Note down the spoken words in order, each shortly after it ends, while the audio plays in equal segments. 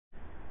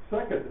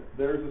Second,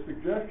 there's a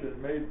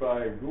suggestion made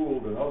by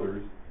Gould and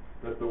others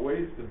that the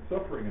waste and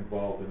suffering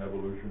involved in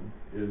evolution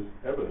is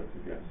evidence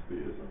against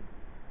theism.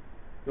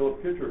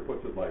 Philip Kitcher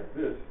puts it like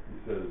this.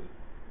 He says,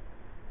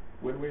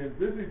 when we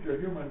envisage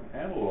a human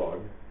analog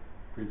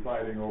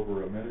presiding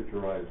over a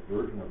miniaturized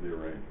version of the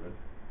arrangement,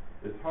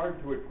 it's hard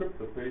to equip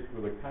the face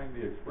with a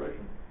kindly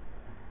expression.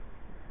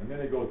 And then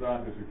he goes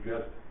on to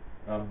suggest,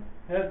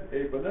 had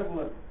a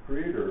benevolent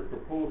creator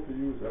proposed to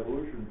use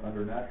evolution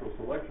under natural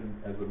selection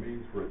as a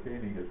means for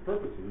attaining his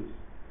purposes,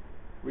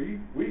 we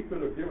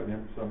could have given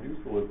him some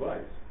useful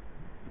advice.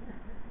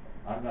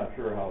 I'm not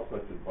sure how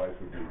such advice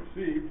would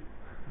be received,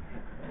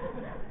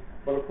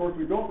 but of course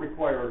we don't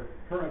require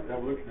current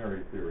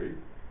evolutionary theory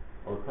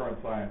or current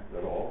science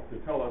at all to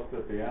tell us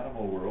that the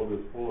animal world is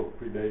full of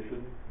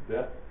predation,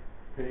 death,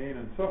 pain,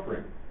 and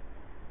suffering.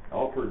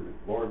 Alfred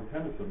Lord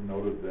Tennyson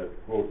noted that,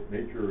 quote,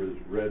 nature is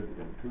red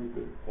in tooth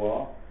and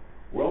claw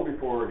well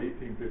before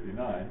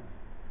 1859,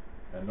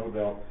 and no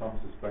doubt some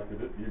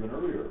suspected it even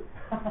earlier.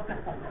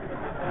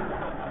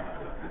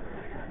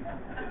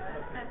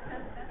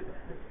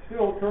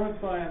 Still, current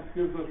science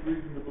gives us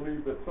reason to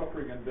believe that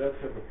suffering and death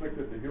have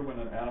afflicted the human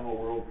and animal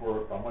world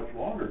for a much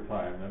longer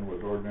time than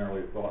was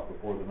ordinarily thought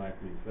before the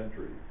 19th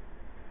century.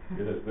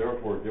 It has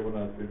therefore given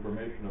us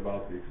information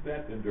about the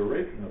extent and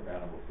duration of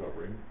animal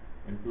suffering,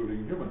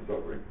 including human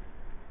suffering.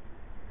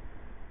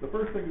 The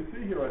first thing to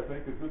see here, I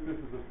think, is that this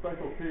is a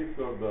special case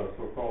of the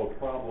so-called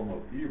problem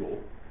of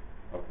evil,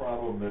 a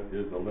problem that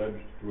is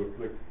alleged to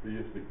afflict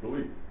theistic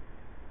belief.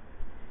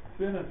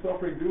 Sin and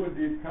suffering do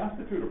indeed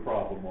constitute a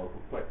problem or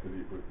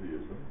perplexity for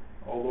theism,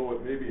 although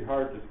it may be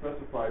hard to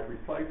specify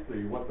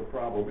precisely what the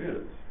problem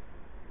is.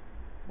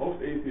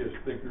 Most atheist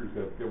thinkers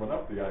have given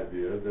up the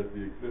idea that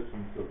the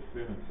existence of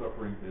sin and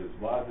suffering is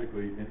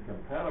logically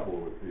incompatible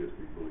with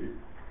theistic belief.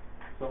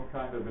 Some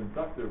kind of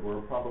inductive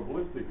or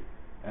probabilistic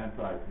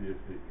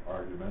anti-theistic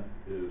argument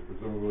is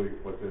presumably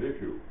what's at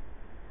issue.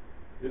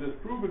 It has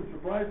proven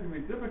surprisingly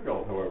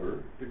difficult,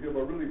 however, to give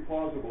a really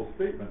plausible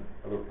statement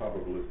of a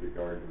probabilistic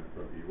argument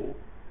from evil,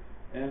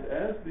 and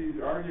as these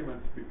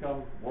arguments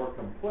become more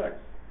complex,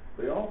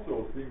 they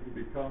also seem to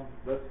become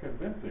less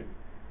convincing.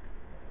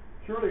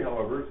 Surely,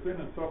 however, sin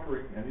and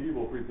suffering and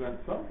evil present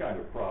some kind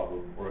of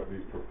problem, or at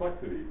least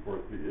perplexity, for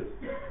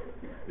theists.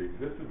 The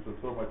existence of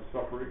so much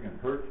suffering and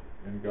hurt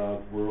in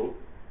God's world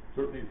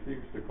certainly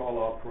seems to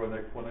call out for an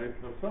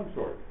explanation of some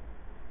sort.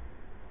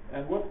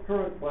 And what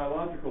current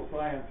biological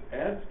science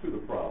adds to the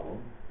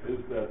problem is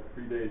that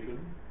predation,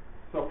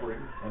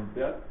 suffering, and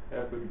death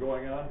have been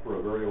going on for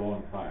a very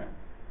long time.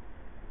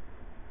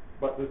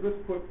 But does this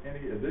put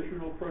any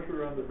additional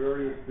pressure on the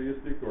various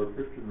theistic or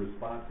Christian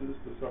responses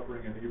to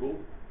suffering and evil?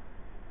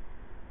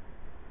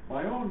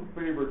 My own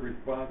favorite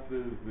response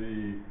is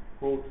the,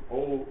 quote,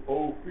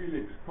 o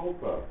felix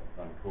culpa,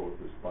 unquote,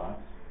 response,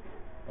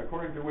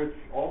 according to which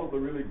all of the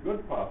really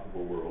good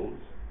possible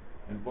worlds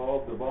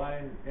involve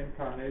divine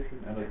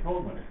incarnation and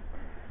atonement,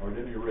 or at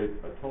any rate,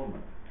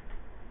 atonement.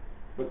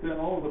 But then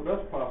all of the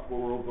best possible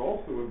worlds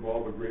also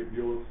involve a great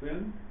deal of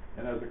sin,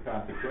 and as a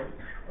consequence,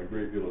 a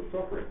great deal of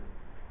suffering.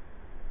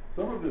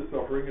 Some of this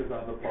suffering is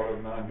on the part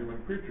of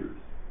non-human creatures.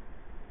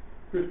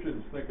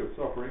 Christians think of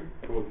suffering,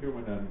 both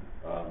human and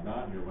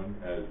non-human,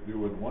 as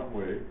due in one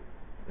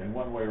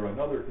way or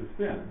another to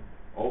sin,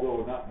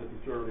 although not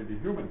necessarily to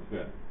human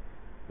sin.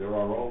 There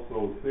are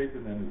also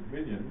Satan and his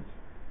minions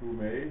who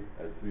may,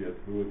 as C.S.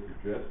 Lewis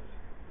suggests,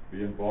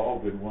 be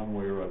involved in one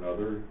way or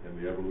another in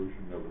the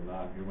evolution of the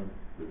non-human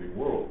living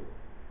world.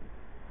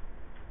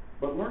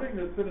 But learning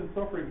that sin and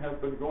suffering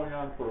have been going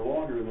on for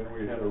longer than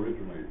we had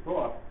originally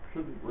thought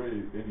shouldn't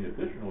raise any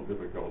additional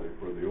difficulty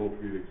for the O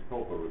felix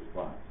culpa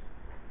response.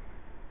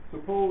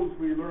 Suppose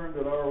we learn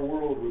that our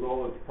world, with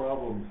all its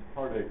problems,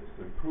 heartaches,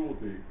 and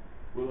cruelty,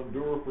 will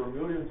endure for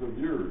millions of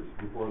years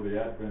before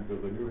the advent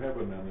of the new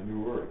heaven and the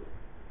new earth.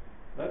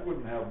 That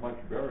wouldn't have much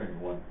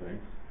bearing, one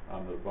thinks,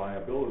 on the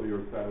viability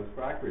or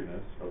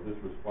satisfactoriness of this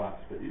response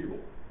to evil.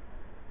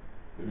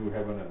 The new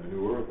heaven and the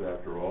new earth,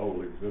 after all,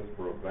 will exist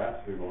for a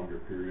vastly longer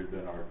period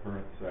than our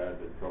current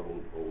sad and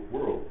troubled old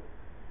world.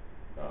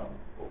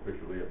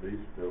 Officially, at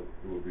least, it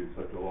will be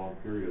such a long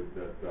period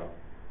that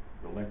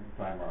the length of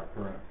time our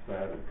current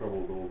sad and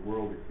troubled old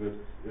world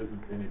exists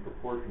isn't any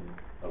proportion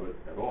of it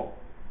at all.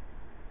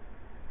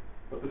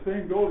 But the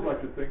same goes, I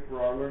should think,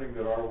 for our learning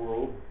that our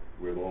world,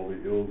 with all the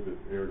ills it's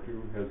heir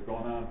to, has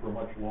gone on for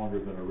much longer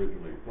than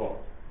originally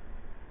thought.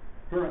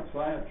 Current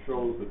science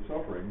shows that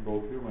suffering,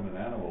 both human and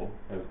animal,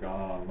 has gone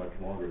on much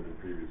longer than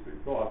previously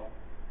thought,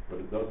 but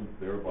it doesn't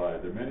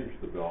thereby diminish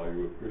the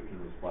value of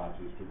Christian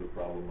responses to the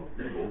problem of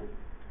evil,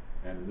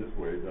 and in this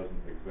way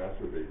doesn't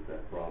exacerbate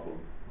that problem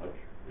much,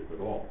 if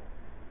at all.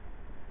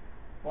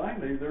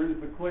 Finally, there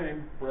is the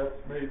claim, perhaps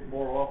made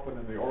more often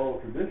in the oral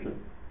tradition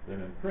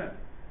than in print,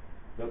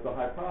 that the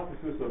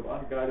hypothesis of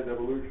unguided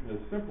evolution is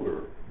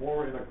simpler,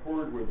 more in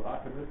accord with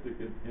optimistic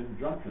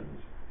injunctions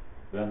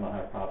than the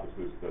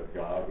hypothesis that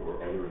God or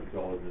other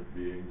intelligent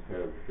beings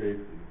have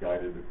shaped and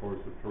guided the course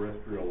of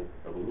terrestrial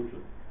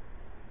evolution.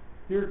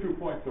 Here 2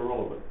 points are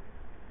relevant.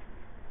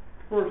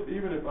 First,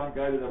 even if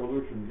unguided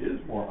evolution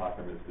is more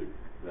optimistic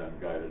than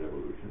guided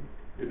evolution,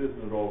 it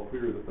isn't at all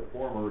clear that the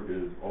former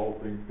is, all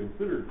things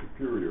considered,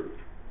 superior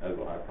as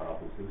a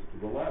hypothesis to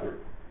the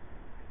latter.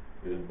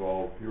 It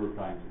involves fewer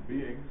kinds of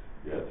beings,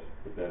 yes,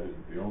 but that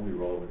isn't the only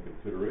relevant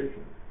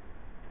consideration.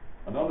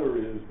 Another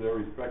is their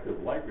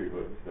respective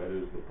likelihoods, that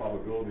is, the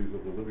probabilities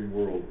of the living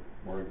world,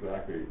 more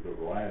exactly, the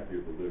variety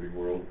of the living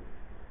world,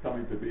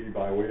 coming to be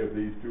by way of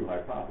these two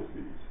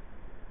hypotheses.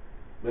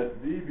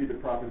 Let D be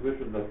the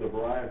proposition that the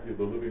variety of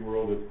the living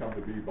world has come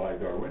to be by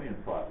Darwinian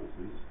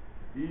processes,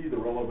 E the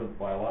relevant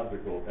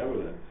biological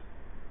evidence,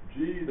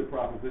 G the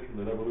proposition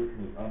that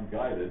evolution is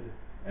unguided,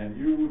 and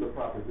U the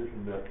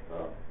proposition that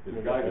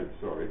is guided,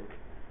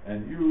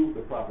 and U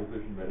the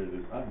proposition that it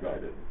is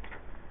unguided.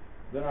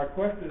 Then our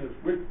question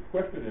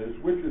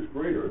is which is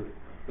greater,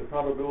 the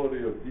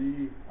probability of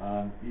D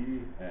on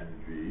E and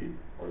G,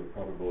 or the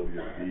probability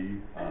of D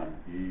on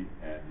E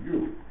and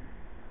U?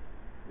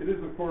 It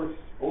is, of course,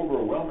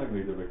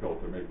 overwhelmingly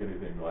difficult to make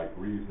anything like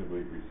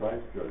reasonably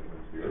precise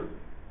judgments here,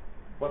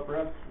 but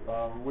perhaps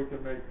we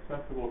can make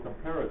sensible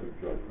comparative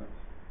judgments.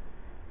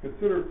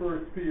 Consider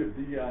first P of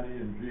D on E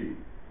and G.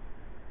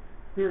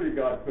 Clearly,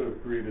 God could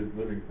have created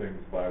living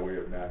things by way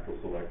of natural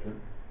selection,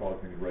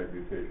 causing the right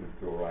mutations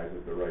to arise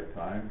at the right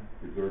time,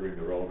 preserving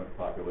the relevant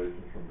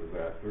populations from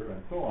disaster,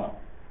 and so on.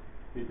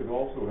 He could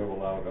also have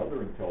allowed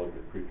other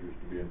intelligent creatures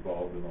to be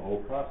involved in the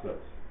whole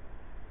process.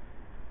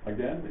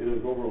 Again, it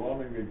is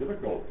overwhelmingly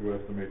difficult to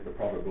estimate the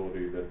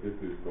probability that this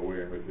is the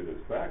way in which it has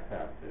in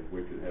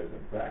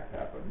fact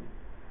happened,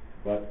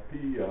 but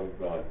P of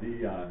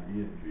D on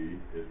E and G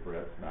is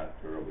perhaps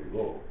not terribly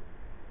low.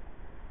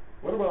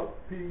 What about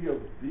P of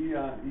D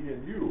on E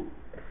and U?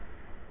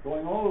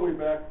 Going all the way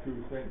back to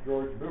St.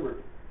 George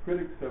Mivart,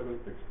 critics have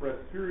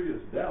expressed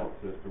serious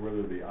doubts as to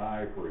whether the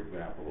eye, for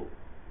example,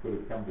 could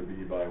have come to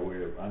be by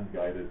way of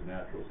unguided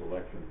natural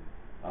selection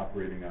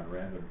operating on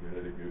random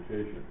genetic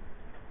mutation.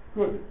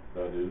 Could,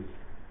 that is,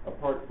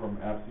 apart from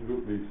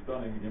absolutely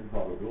stunning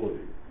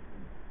improbability.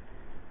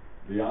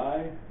 The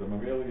eye, the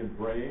mammalian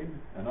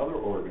brain, and other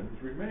organs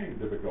remain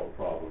difficult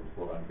problems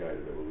for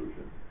unguided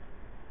evolution.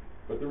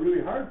 But the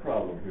really hard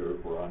problem here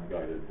for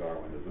unguided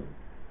Darwinism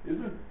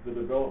isn't the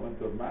development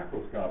of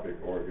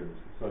macroscopic organs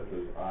such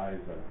as eyes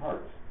and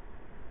hearts.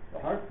 The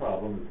heart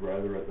problem is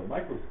rather at the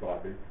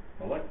microscopic,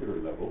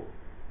 molecular level,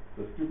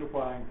 the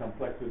stupefying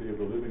complexity of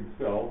the living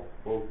cell,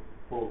 both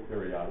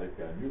prokaryotic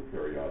and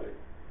eukaryotic.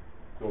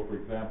 So, for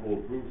example,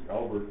 Bruce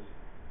Alberts,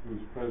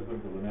 who's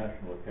president of the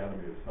National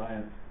Academy of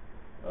Science,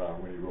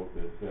 when he wrote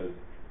this, says,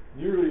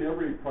 nearly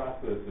every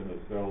process in a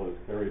cell is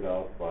carried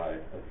out by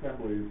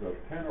assemblies of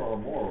 10 or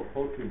more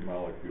protein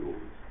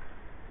molecules.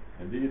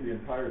 Indeed, the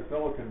entire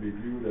cell can be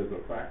viewed as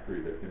a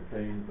factory that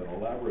contains an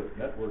elaborate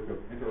network of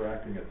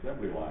interacting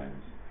assembly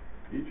lines,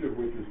 each of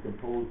which is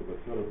composed of a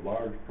set of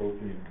large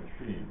protein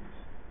machines.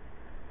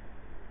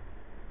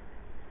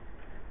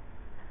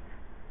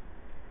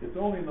 It's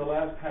only in the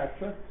last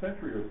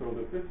half-century or so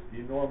that this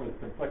enormous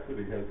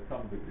complexity has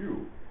come to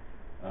view.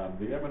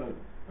 The eminent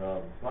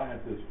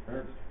scientist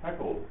Ernst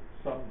Haeckel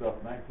summed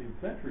up 19th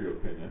century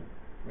opinion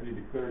when he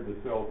declared the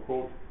cell,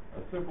 quote,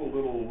 a simple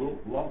little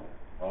lump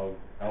of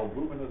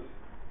albuminous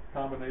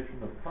combination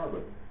of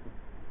carbon.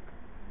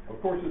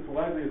 Of course, it's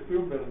widely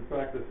assumed that in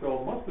fact the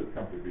cell must have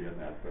come to be in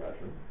that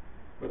fashion,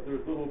 but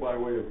there's little by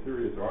way of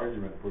serious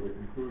argument for the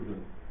conclusion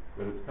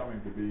that its coming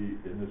to be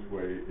in this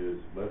way is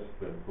less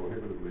than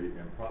prohibitively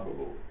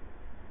improbable.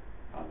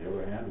 On the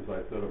other hand, as I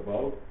said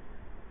above,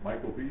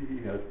 Michael Behe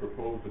has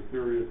proposed a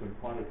serious and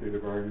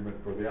quantitative argument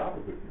for the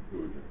opposite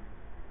conclusion.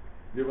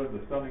 Given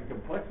the stunning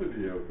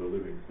complexity of the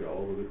living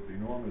cell with its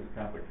enormous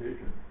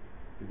complication,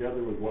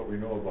 together with what we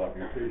know about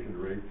mutation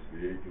rates,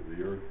 the age of the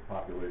Earth,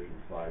 population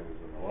sizes,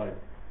 and the like,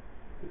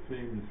 it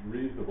seems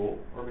reasonable,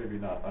 or maybe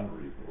not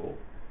unreasonable,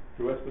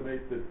 to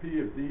estimate that P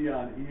of D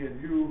on E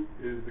and U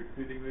is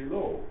exceedingly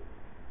low,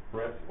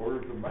 perhaps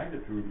orders of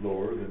magnitude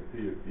lower than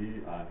P of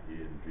D on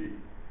E and G.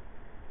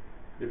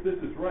 If this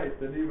is right,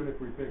 then even if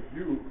we think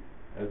U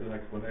as an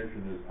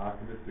explanation is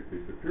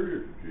optimistically superior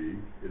to G,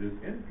 it is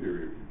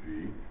inferior to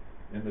G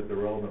in that the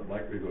relevant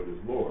likelihood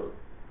is lower.